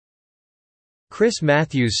Chris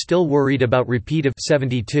Matthews still worried about repeat of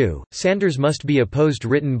 72. Sanders must be opposed.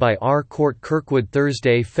 Written by R. Court Kirkwood.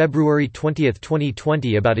 Thursday, February 20,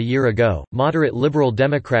 2020. About a year ago, moderate Liberal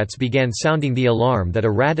Democrats began sounding the alarm that a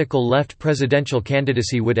radical left presidential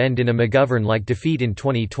candidacy would end in a McGovern-like defeat in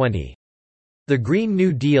 2020. The Green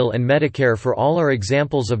New Deal and Medicare for All are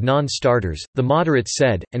examples of non-starters, the moderates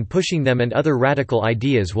said, and pushing them and other radical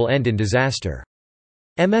ideas will end in disaster.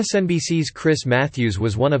 MSNBC's Chris Matthews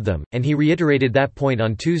was one of them, and he reiterated that point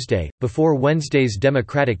on Tuesday, before Wednesday's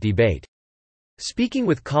Democratic debate. Speaking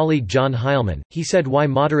with colleague John Heilemann, he said why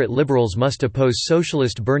moderate liberals must oppose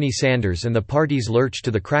socialist Bernie Sanders and the party's lurch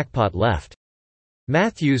to the crackpot left.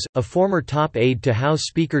 Matthews, a former top aide to House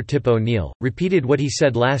Speaker Tip O'Neill, repeated what he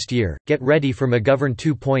said last year, "Get ready for McGovern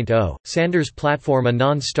 2.0. Sanders' platform a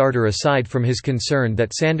non-starter. Aside from his concern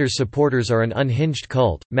that Sanders supporters are an unhinged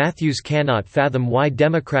cult, Matthews cannot fathom why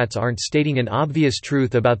Democrats aren't stating an obvious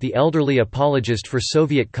truth about the elderly apologist for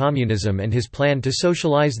Soviet communism and his plan to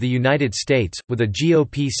socialize the United States. With a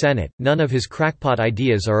GOP Senate, none of his crackpot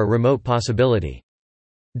ideas are a remote possibility.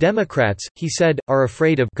 Democrats, he said, are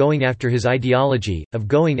afraid of going after his ideology, of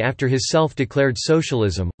going after his self-declared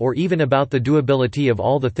socialism, or even about the doability of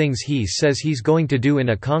all the things he says he's going to do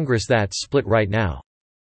in a Congress that's split right now."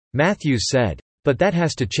 Matthews said. "But that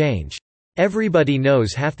has to change. Everybody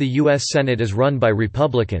knows half the U.S. Senate is run by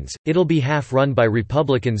Republicans, it'll be half run by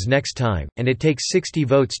Republicans next time, and it takes 60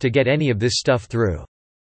 votes to get any of this stuff through.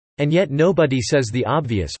 And yet nobody says the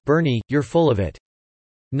obvious, Bernie, you're full of it.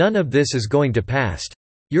 None of this is going to pass.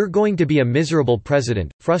 You're going to be a miserable president,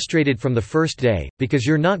 frustrated from the first day, because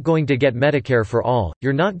you're not going to get Medicare for all,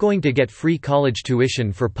 you're not going to get free college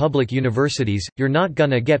tuition for public universities, you're not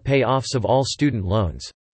gonna get payoffs of all student loans.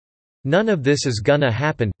 None of this is gonna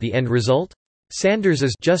happen. The end result? Sanders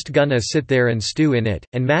is just gonna sit there and stew in it,"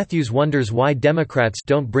 and Matthews wonders why Democrats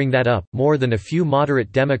don't bring that up. More than a few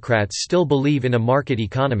moderate Democrats still believe in a market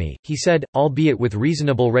economy, he said, albeit with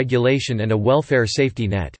reasonable regulation and a welfare safety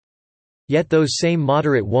net. Yet those same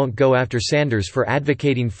moderate won't go after Sanders for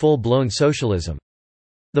advocating full-blown socialism.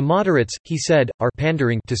 The moderates, he said, are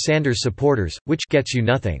pandering to Sanders supporters, which gets you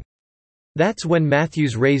nothing. That's when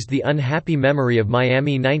Matthews raised the unhappy memory of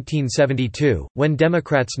Miami 1972, when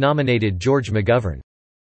Democrats nominated George McGovern.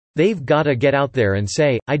 They've gotta get out there and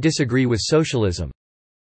say, I disagree with socialism.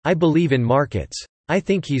 I believe in markets. I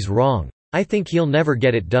think he's wrong. I think he'll never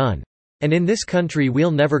get it done. And in this country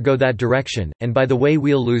we'll never go that direction, and by the way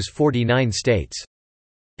we'll lose 49 states.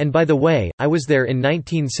 And by the way, I was there in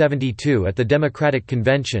 1972 at the Democratic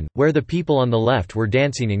Convention, where the people on the left were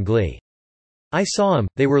dancing in glee. I saw them,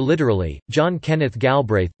 they were literally, John Kenneth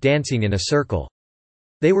Galbraith, dancing in a circle.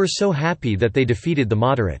 They were so happy that they defeated the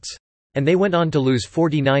moderates. And they went on to lose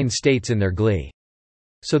 49 states in their glee.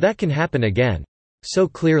 So that can happen again. So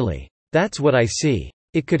clearly. That's what I see.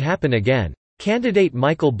 It could happen again. Candidate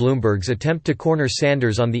Michael Bloomberg's attempt to corner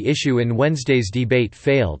Sanders on the issue in Wednesday's debate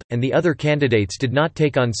failed, and the other candidates did not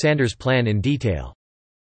take on Sanders' plan in detail.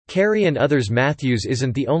 Kerry and others. Matthews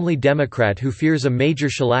isn't the only Democrat who fears a major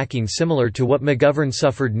shellacking similar to what McGovern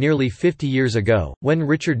suffered nearly 50 years ago, when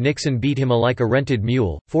Richard Nixon beat him like a rented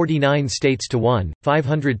mule, 49 states to 1,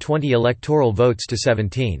 520 electoral votes to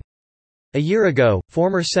 17. A year ago,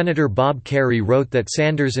 former Senator Bob Kerrey wrote that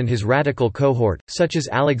Sanders and his radical cohort, such as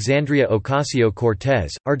Alexandria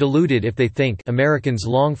Ocasio-Cortez, are deluded if they think Americans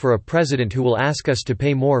long for a president who will ask us to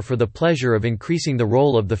pay more for the pleasure of increasing the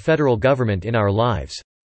role of the federal government in our lives.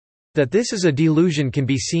 That this is a delusion can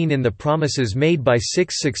be seen in the promises made by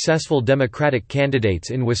 6 successful Democratic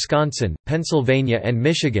candidates in Wisconsin, Pennsylvania and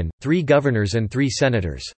Michigan, 3 governors and 3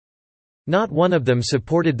 senators. Not one of them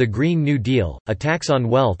supported the Green New Deal, a tax on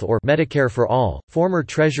wealth or Medicare for all. Former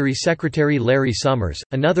Treasury Secretary Larry Summers,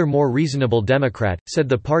 another more reasonable Democrat, said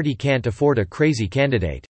the party can't afford a crazy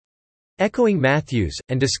candidate. Echoing Matthews,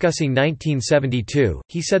 and discussing 1972,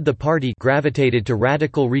 he said the party gravitated to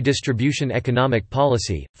radical redistribution economic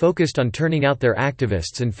policy, focused on turning out their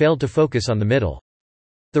activists and failed to focus on the middle.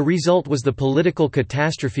 The result was the political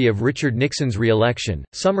catastrophe of Richard Nixon's re-election.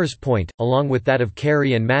 Summers' point, along with that of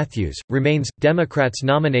Kerry and Matthews, remains, Democrats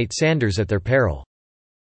nominate Sanders at their peril.